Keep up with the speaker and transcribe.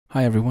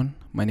Hi everyone,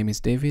 my name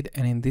is David,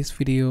 and in this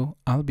video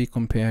I'll be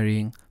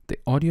comparing the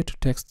audio to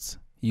text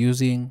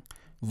using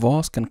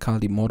VOSK and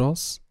Kaldi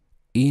models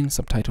in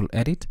Subtitle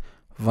Edit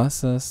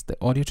versus the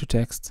audio to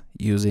text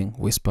using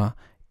Whisper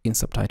in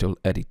Subtitle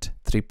Edit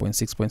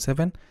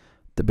 3.6.7,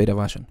 the beta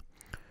version.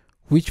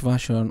 Which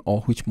version or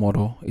which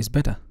model is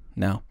better?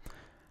 Now,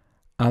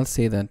 I'll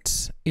say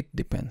that it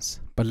depends,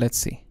 but let's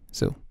see.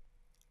 So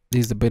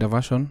this is the beta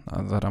version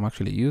that I'm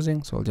actually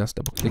using, so I'll just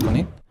double click on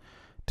it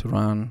to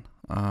run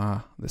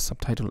the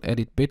Subtitle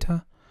Edit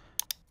beta.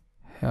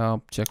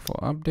 Help check for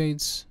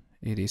updates.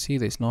 etc.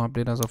 There's no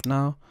update as of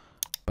now,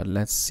 but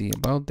let's see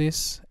about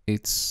this.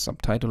 It's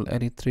Subtitle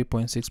Edit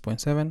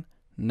 3.6.7.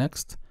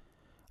 Next,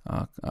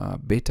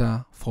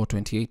 beta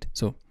 4.28.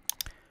 So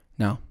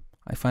now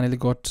I finally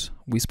got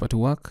Whisper to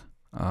work,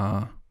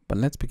 but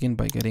let's begin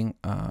by getting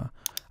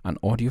an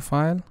audio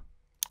file.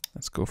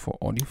 Let's go for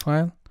audio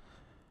file.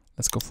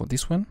 Let's go for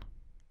this one.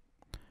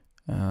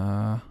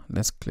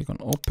 Let's click on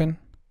open.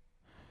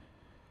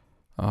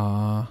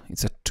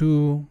 It's a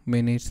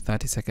 2-minute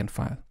 30-second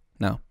file.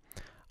 Now,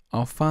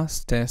 our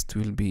first test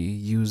will be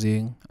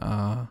using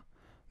the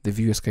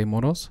VOSK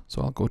models.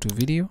 So I'll go to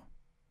video,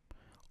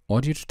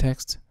 audio to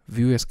text,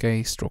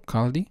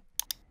 VOSK/Kaldi.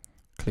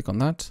 Click on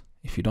that.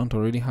 If you don't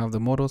already have the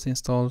models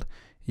installed,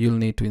 you'll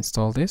need to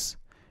install this,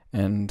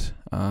 and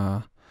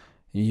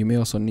you may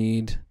also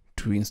need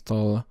to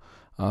install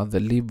the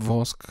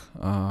libvosk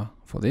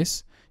for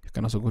this. You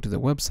can also go to the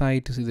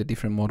website to see the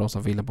different models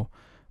available.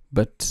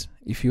 But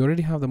if you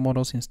already have the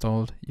models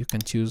installed, you can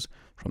choose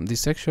from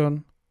this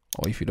section,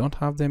 or if you don't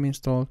have them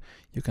installed,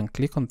 you can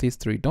click on these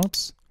 3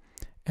 dots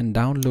and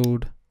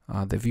download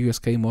the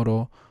VOSK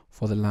model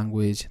for the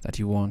language that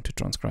you want to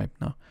transcribe.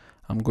 Now,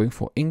 I'm going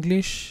for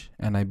English,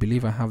 and I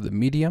believe I have the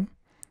medium,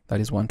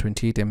 that is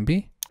 128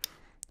 MB.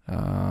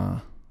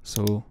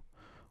 So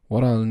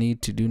what I'll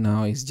need to do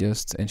now is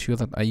just ensure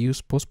that I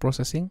use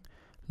post-processing,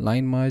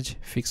 line merge,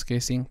 fixed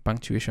casing,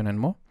 punctuation, and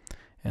more.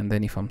 And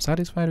then if I'm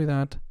satisfied with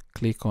that,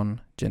 click on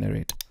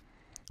generate.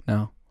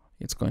 Now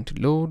it's going to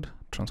load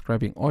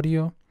transcribing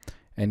audio,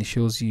 and it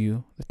shows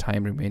you the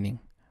time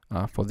remaining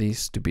for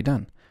this to be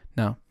done.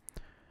 Now,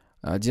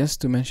 just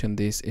to mention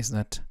this is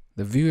that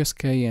the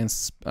VOSK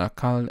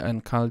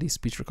and Kaldi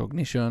speech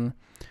recognition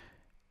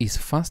is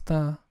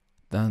faster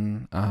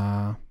than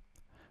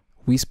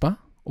Whisper,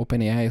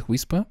 OpenAI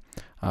Whisper,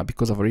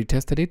 because I've already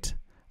tested it.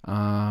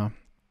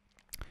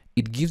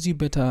 It gives you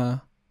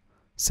better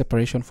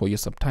separation for your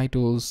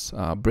subtitles,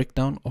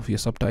 breakdown of your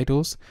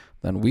subtitles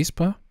than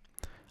Whisper,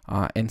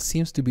 and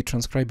seems to be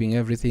transcribing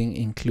everything,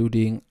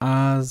 including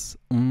as,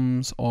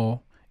 or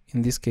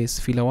in this case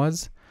filler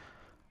words.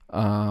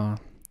 But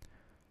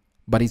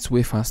it's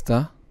way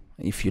faster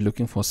if you're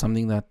looking for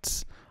something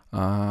that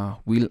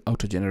will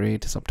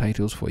auto-generate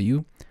subtitles for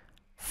you.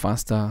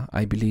 Faster,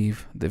 I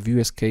believe the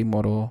VOSK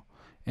model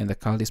and the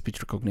Kaldi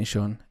speech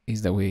recognition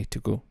is the way to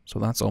go. So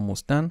that's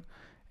almost done,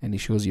 and it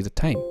shows you the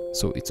time.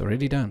 So it's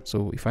already done.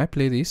 So if I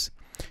play this,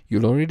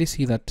 you'll already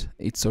see that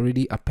it's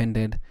already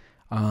appended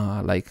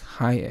like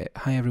hi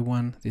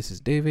everyone, this is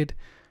David,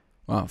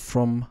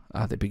 from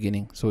the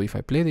beginning. So if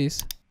I play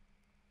this,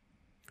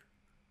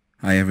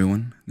 hi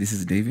everyone, this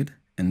is David,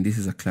 and this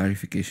is a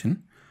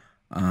clarification.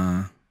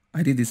 I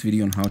did this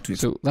video on how to,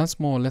 so that's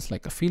more or less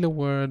like a filler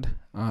word,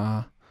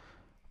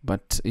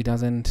 but it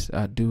doesn't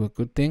do a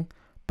good thing.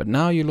 But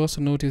now you'll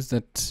also notice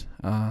that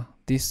I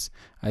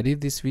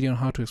did this video on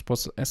how to export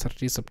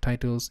SRT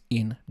subtitles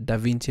in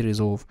DaVinci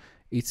Resolve.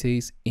 It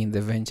says in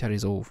the Venture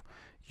Resolve.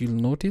 You'll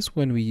notice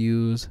when we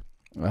use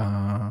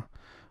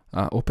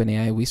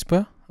OpenAI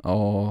Whisper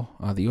or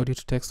the audio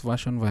to text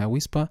version via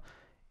Whisper,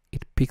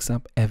 it picks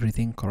up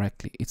everything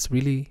correctly. It's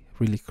really,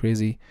 really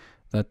crazy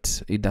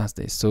that it does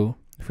this. So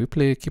if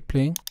we keep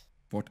playing.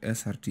 Export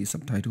SRT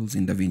subtitles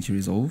in DaVinci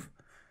Resolve.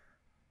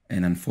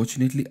 And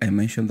unfortunately, I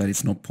mentioned that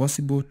it's not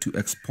possible to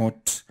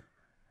export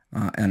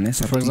an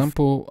SRT. For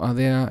example,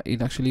 there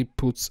it actually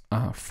puts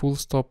a full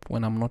stop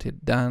when I'm not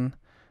yet done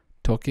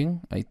talking.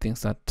 I think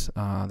that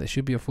there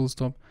should be a full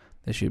stop,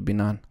 there should be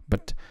none.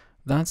 But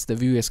that's the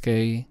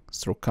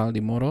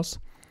VOSK/Kaldi models.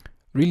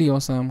 Really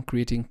awesome,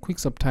 creating quick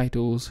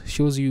subtitles,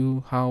 shows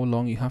you how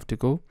long you have to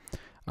go.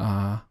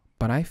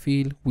 But I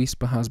feel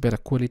Whisper has better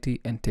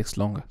quality and takes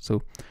longer.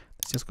 So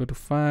let's just go to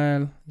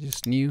File,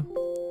 just New.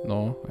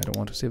 No, I don't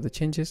want to save the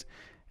changes.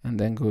 And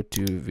then go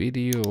to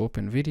Video,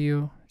 Open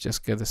Video.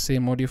 Just get the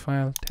same audio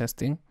file,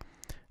 testing,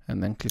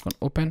 and then click on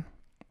Open.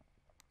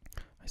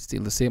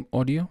 Still the same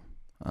audio.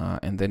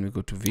 And then we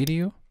go to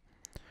Video,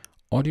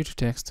 Audio to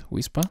Text,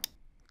 Whisper.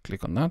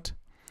 Click on that.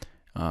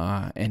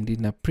 And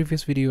in a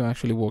previous video, I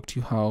actually walked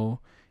you how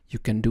you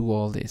can do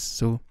all this.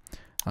 So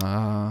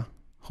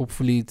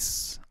hopefully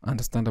it's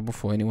understandable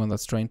for anyone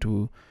that's trying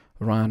to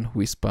run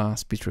Whisper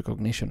speech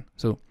recognition.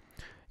 So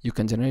you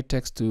can generate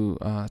text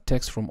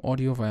from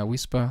audio via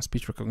Whisper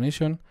speech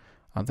recognition.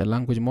 The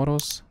language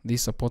models,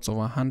 this supports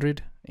over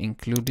 100,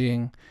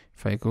 including,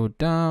 if I go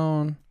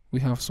down, we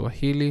have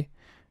Swahili,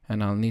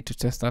 and I'll need to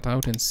test that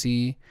out and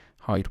see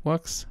how it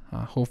works.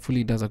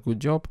 Hopefully it does a good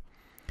job.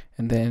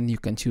 and then you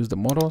can choose the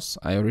models.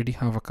 I already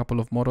have a couple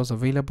of models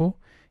available.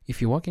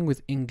 If you're working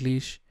with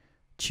English,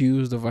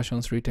 choose the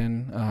versions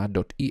written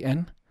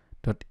 .en.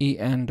 There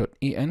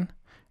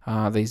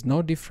is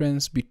no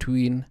difference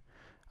between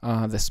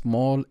the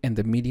small and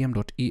the medium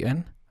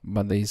 .en,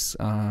 but there is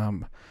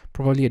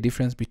probably a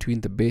difference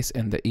between the base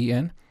and the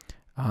en.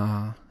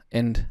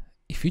 And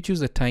if you choose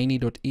the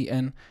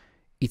tiny.en,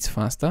 it's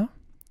faster,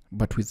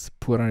 but with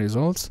poorer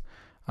results.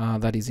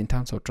 That is in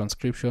terms of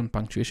transcription,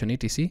 punctuation,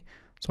 etc.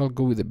 So I'll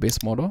go with the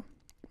base model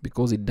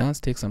because it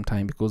does take some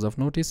time, because I've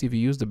noticed if you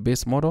use the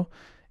base model,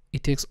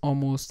 it takes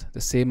almost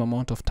the same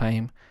amount of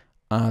time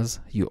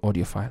as your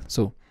audio file.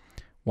 So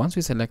once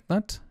we select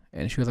that,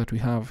 ensure that we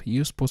have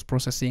use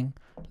post-processing,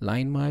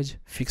 line merge,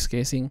 fixed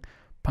casing,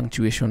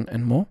 punctuation,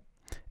 and more.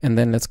 And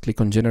then let's click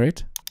on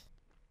generate.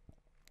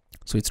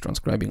 So it's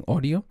transcribing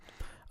audio.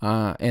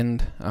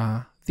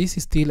 This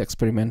is still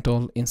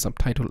experimental in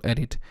Subtitle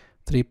Edit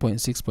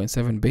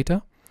 3.6.7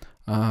 beta.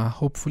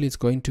 Hopefully it's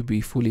going to be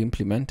fully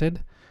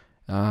implemented.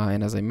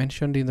 And as I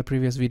mentioned in the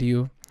previous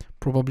video,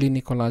 probably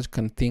Nicolaj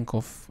can think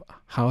of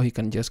how he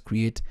can just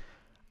create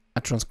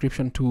a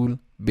transcription tool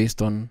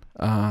based on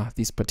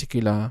this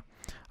particular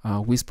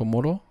Whisper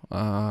model.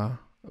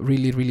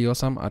 Really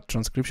awesome, a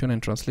transcription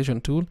and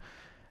translation tool,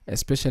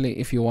 especially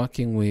if you're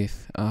working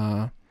with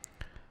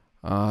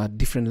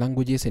different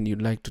languages and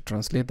you'd like to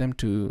translate them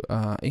to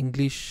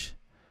English.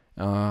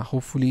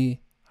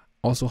 Hopefully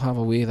also have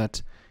a way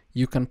that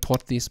you can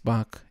port this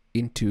back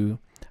into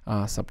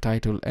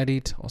Subtitle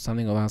Edit or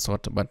something of that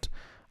sort. But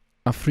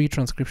a free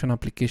transcription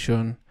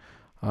application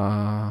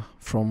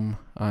from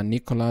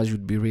Nicolaj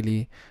would be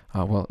really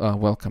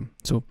welcome.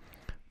 So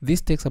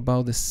this takes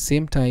about the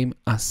same time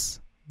as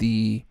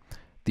the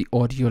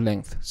audio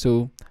length.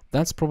 So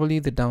that's probably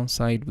the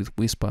downside with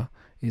Whisper,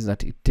 is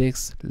that it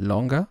takes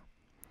longer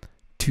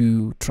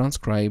to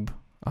transcribe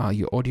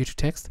your audio to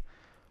text.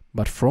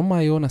 But from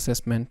my own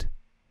assessment,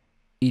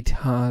 it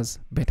has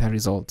better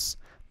results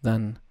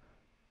than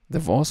the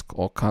VOSK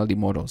or Kaldi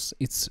models.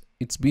 It's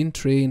been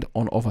trained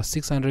on over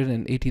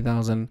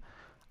 680,000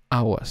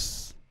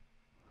 hours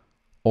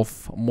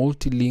of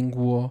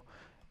multilingual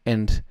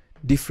and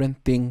different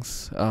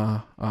things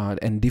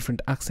and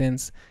different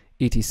accents,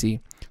 etc.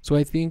 So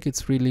I think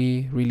it's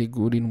really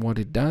good in what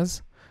it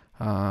does.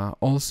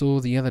 Also,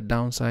 the other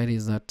downside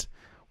is that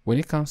when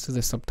it comes to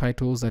the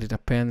subtitles that it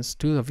appends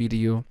to the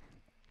video,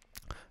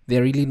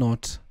 they're really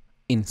not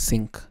in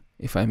sync,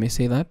 if I may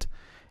say that.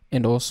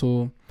 And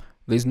also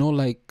there's no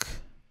like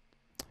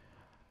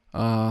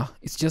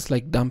it's just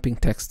like dumping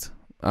text.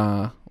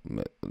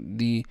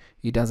 It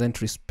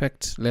doesn't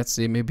respect, let's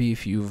say maybe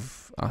if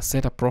you've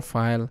set a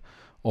profile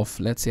of,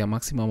 let's say, a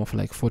maximum of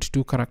like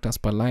 42 characters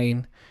per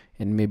line,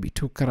 and maybe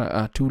two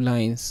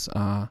lines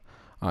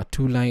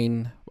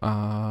two-line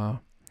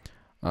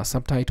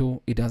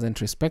subtitle, it doesn't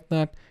respect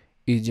that.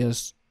 It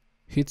just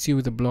hits you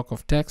with a block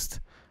of text.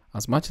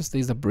 As much as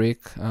there's a break,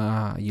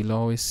 you'll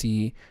always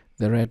see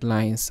the red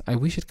lines. I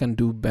wish it can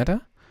do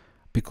better,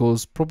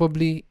 because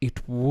probably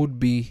it would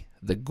be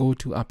the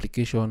go-to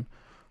application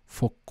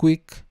for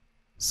quick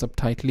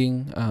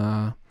subtitling,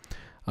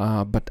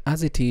 but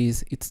as it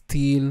is, it's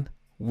still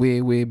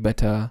way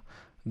better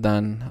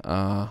than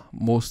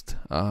most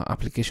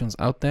applications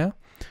out there.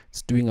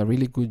 It's doing a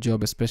really good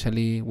job,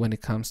 especially when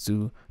it comes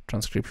to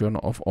transcription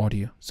of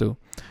audio. So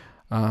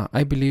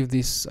I believe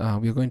this,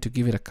 we're going to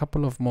give it a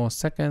couple of more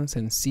seconds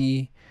and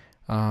see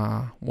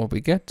what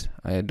we get.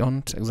 I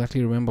don't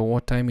exactly remember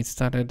what time it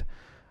started,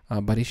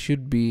 but it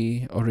should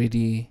be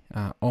already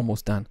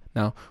almost done.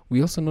 Now,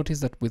 we also notice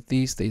that with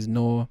this, there is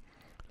no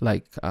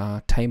like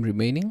time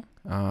remaining.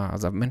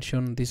 As I've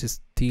mentioned, this is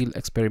still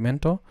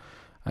experimental.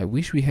 I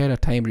wish we had a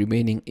time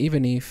remaining,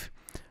 even if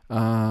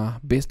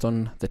based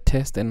on the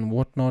test and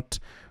whatnot,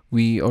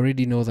 we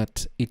already know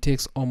that it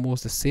takes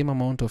almost the same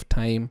amount of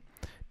time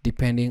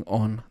depending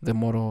on the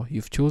model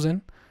you've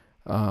chosen.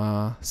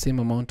 Same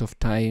amount of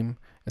time,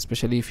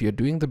 especially if you're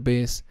doing the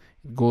base,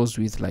 it goes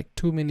with like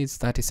 2 minutes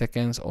 30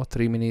 seconds or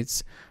 3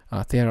 minutes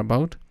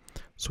thereabout.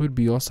 So it'd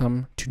be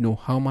awesome to know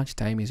how much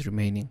time is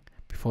remaining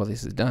before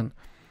this is done,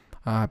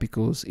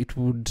 because it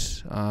would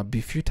be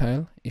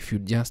futile if you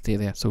just stay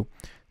there. So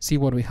see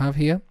what we have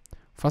here.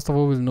 First of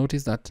all, we'll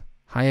notice that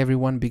hi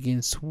everyone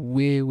begins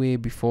way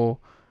before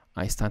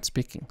I start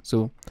speaking.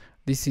 So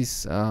this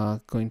is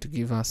going to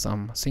give us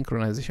some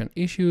synchronization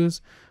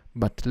issues,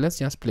 but let's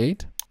just play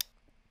it.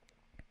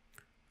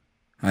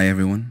 Hi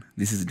everyone,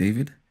 this is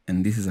David,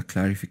 and this is a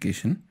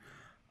clarification.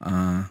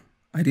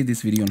 I did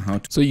this video on how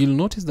to... So you'll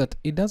notice that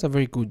it does a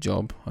very good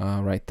job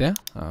right there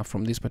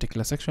from this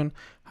particular section.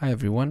 Hi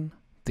everyone,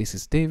 this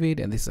is David,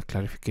 and this is a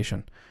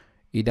clarification.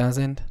 It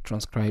doesn't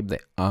transcribe the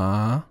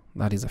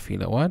that is a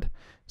filler word,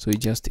 so it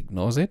just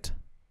ignores it.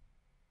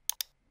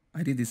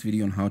 I did this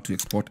video on how to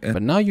export...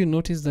 But now you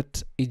notice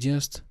that it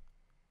just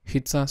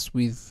hits us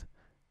with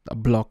a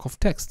block of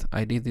text.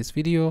 I did this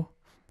video,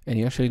 and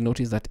you actually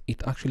notice that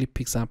it actually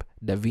picks up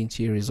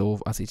DaVinci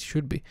Resolve as it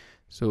should be.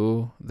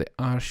 So the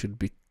R should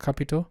be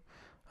capital.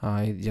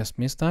 I just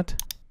missed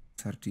that.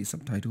 XRT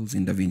subtitles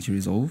in DaVinci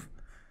Resolve.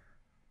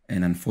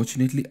 And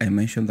unfortunately, I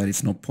mentioned that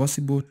it's not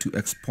possible to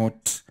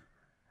export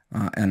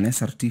an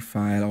SRT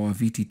file or a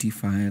VTT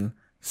file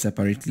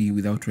separately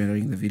without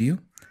rendering the video.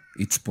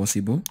 It's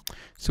possible.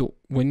 So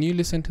when you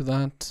listen to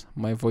that,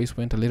 my voice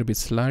went a little bit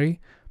slurry,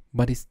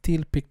 but it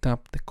still picked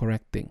up the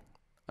correct thing.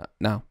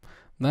 Now,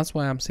 that's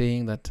why I'm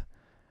saying that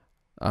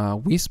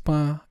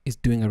Whisper is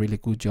doing a really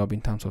good job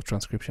in terms of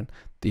transcription.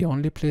 The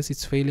only place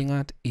it's failing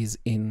at is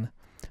in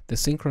the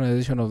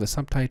synchronization of the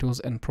subtitles,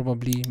 and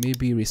probably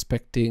maybe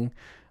respecting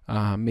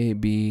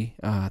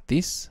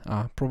this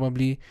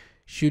probably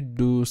should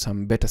do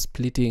some better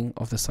splitting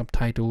of the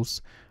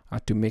subtitles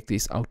to make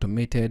this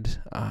automated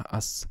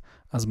as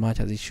much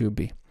as it should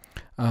be.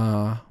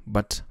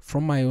 But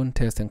from my own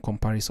test and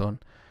comparison,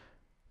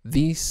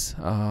 this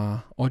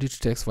audio to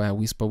text via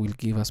Whisper will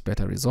give us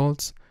better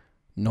results.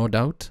 No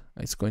doubt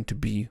it's going to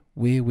be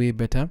way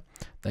better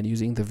than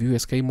using the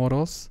VOSK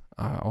models,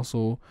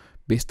 also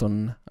based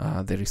on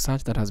the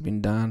research that has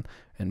been done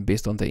and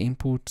based on the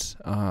input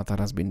that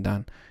has been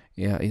done.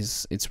 Yeah,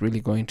 it's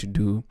really going to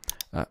do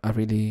a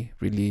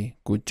really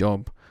good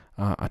job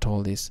at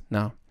all this.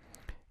 Now,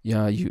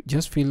 yeah, you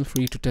just feel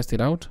free to test it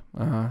out.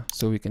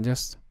 So we can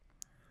just,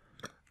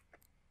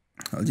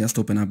 I'll just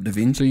open up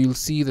DaVinci. So you'll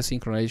see the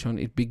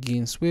synchronization. It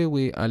begins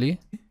way early.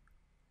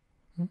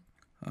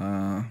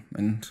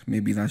 And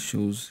maybe that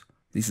shows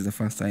this is the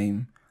first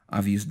time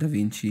I've used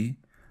DaVinci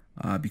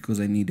because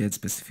I needed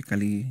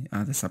specifically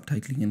the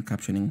subtitling and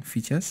captioning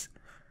features,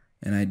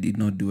 and I did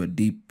not do a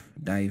deep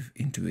dive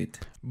into it.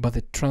 But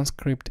the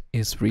transcript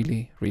is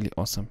really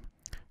awesome.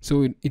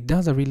 So it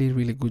does a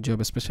really good job,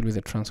 especially with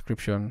the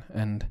transcription,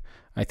 and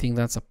I think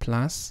that's a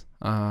plus,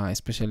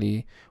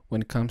 especially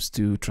when it comes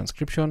to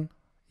transcription.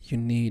 You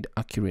need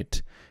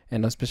accurate,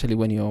 and especially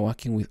when you're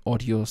working with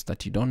audios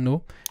that you don't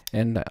know.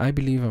 And I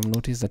believe I've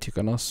noticed that you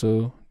can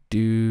also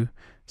do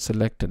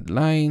selected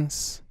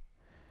lines,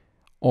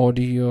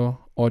 audio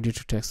to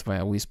text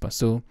via Whisper.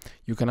 So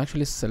you can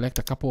actually select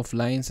a couple of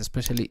lines,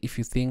 especially if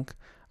you think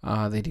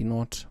they did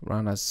not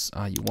run as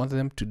you want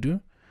them to do.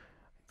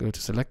 Go to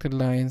selected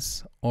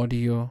lines,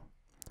 audio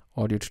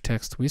to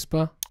text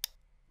Whisper.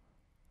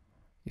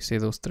 You say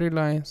those 3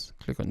 lines,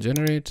 click on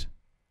generate,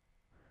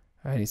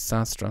 and it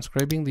starts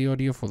transcribing the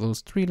audio for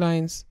those 3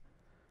 lines.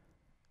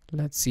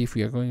 Let's see if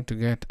we are going to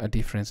get a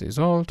different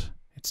result.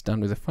 It's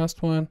done with the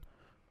first one.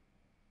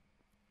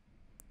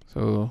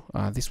 So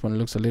this one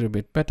looks a little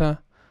bit better.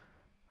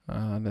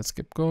 Let's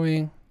keep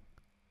going.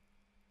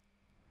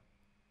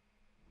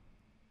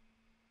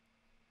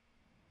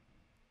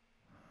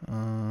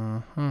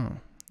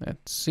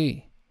 Let's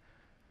see.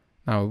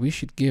 Now we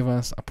should give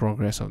us a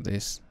progress of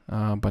this,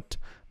 but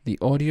the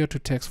audio to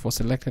text for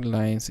selected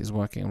lines is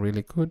working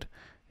really good.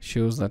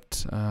 Shows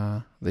that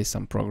there's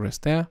some progress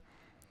there,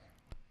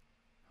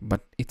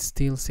 but it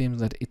still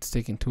seems that it's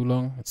taking too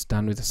long. It's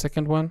done with the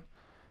second one,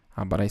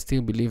 but I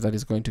still believe that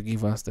it's going to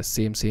give us the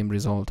same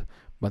result.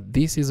 But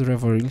this is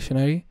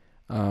revolutionary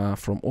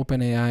from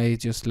OpenAI,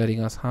 just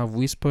letting us have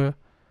Whisper.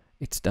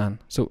 It's done.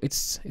 So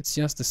it's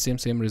just the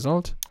same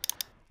result.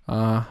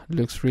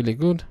 Looks really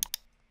good.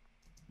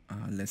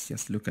 Let's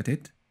just look at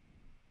it.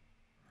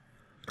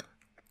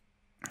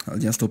 I'll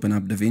just open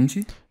up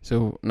DaVinci.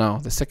 So now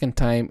the second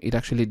time it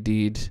actually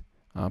did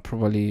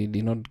probably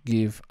did not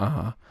give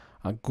a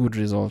good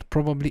result.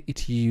 Probably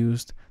it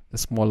used the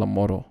smaller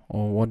model,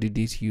 or what did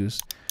it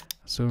use?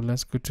 So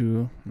let's go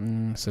to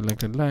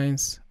selected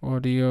lines,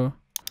 audio.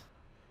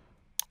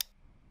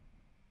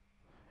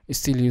 It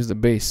still used the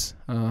base,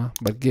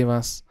 but gave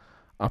us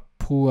a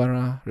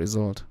poorer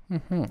result.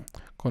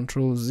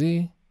 Control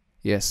Z.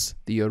 Yes,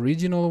 the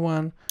original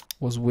one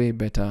was way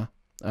better.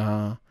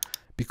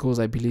 Because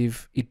I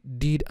believe it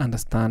did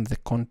understand the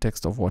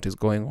context of what is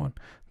going on,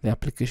 the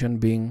application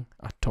being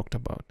talked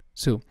about.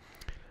 So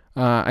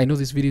I know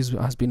this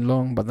video has been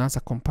long, but that's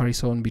a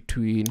comparison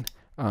between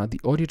the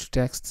audio to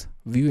text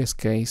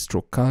VOSK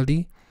 /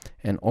 Kaldi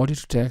and audio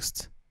to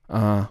text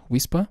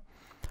Whisper.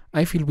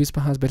 I feel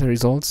Whisper has better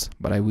results,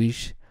 but I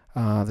wish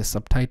the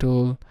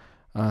subtitle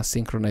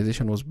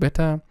synchronization was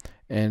better,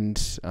 and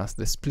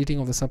the splitting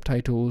of the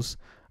subtitles,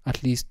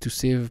 at least to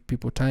save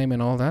people time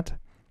and all that.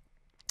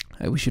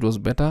 I wish it was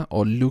better,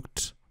 or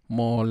looked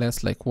more or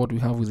less like what we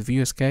have with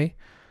VOSK.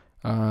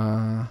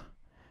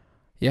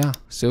 Yeah,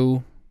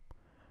 so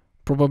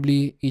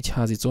probably each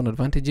has its own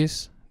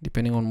advantages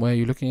depending on where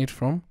you're looking at it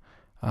from.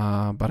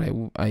 But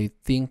I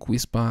think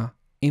Whisper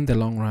in the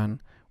long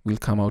run will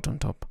come out on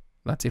top.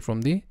 That's it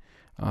from me.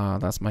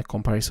 That's my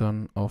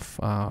comparison of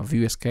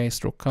VOSK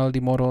 /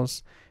 Kaldi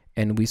models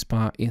and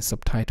Whisper in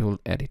subtitle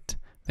edit.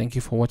 Thank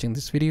you for watching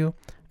this video,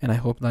 and I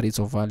hope that it's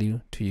of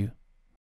value to you.